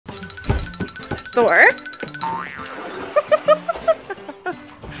Thor?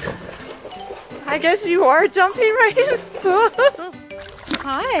 I guess you are jumping right in.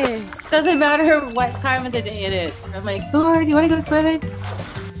 Hi. Doesn't matter what time of the day it is. I'm like, Thor, do you want to go swimming?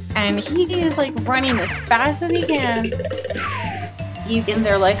 And he is like running as fast as he can. He's in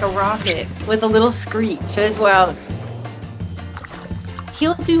there like a rocket with a little screech as well.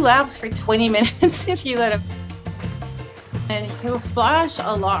 He'll do laps for 20 minutes if you let him. And he'll splash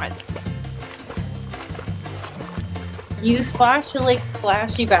a lot. You splash, he'll like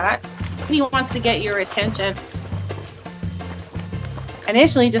splash you back. He wants to get your attention.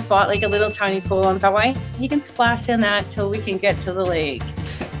 Initially just bought like a little tiny pool on Hawaii. He can splash in that till we can get to the lake.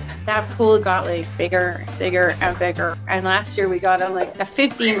 That pool got like bigger, bigger, and bigger. And last year we got him like a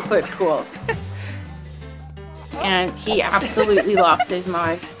 15-foot pool. And he absolutely lost his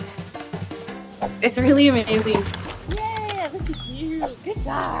mind. It's really amazing. Yeah, look at you. Good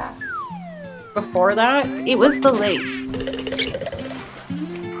job. Before that, it was the lake.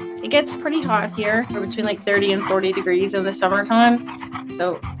 It gets pretty hot here. We're between like 30 and 40 degrees in the summertime.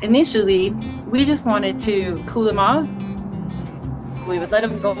 So initially, we just wanted to cool him off. We would let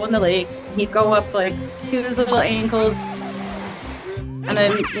him go in the lake. He'd go up like to his little ankles. And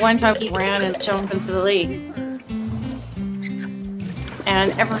then one time he ran and jumped into the lake.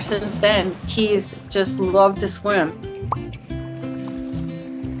 And ever since then, he's just loved to swim.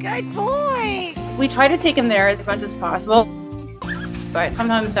 Good boy. We try to take him there as much as possible, but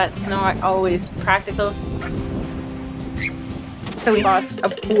sometimes that's not always practical. So we bought a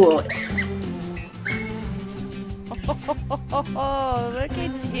pool. Oh, look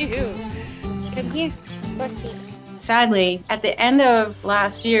at you. Come here. Mercy. Sadly, at the end of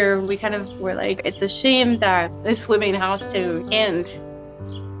last year, we kind of were like, it's a shame that this swimming has to end.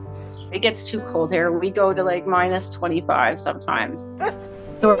 It gets too cold here. We go to like minus 25 sometimes.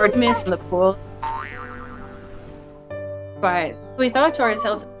 So we're missing the pool. But we thought to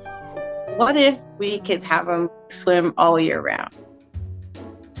ourselves, what if we could have him swim all year round?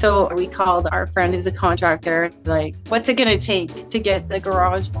 So we called our friend who's a contractor, like, what's it gonna take to get the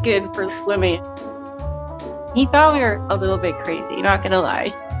garage good for swimming? He thought we were a little bit crazy, not gonna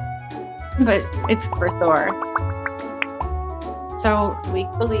lie. But it's for Thor. So we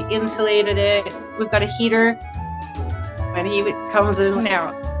fully insulated it. We've got a heater. When he comes in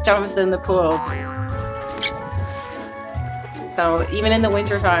now, jumps in the pool. So even in the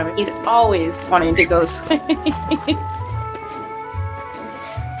wintertime, he's always wanting to go swimming.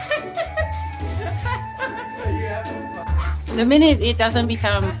 The minute it doesn't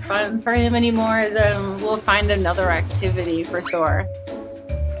become fun for him anymore, then we'll find another activity for Thor.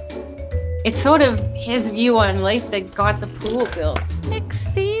 It's sort of his view on life that got the pool built. Nick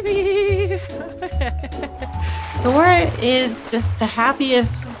Stevie. Thor is just the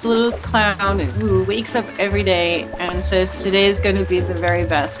happiest little clown who wakes up every day and says today is going to be the very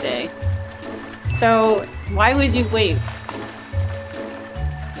best day. So why would you wait?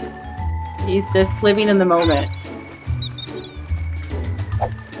 He's just living in the moment.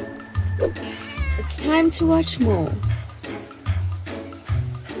 It's time to watch more.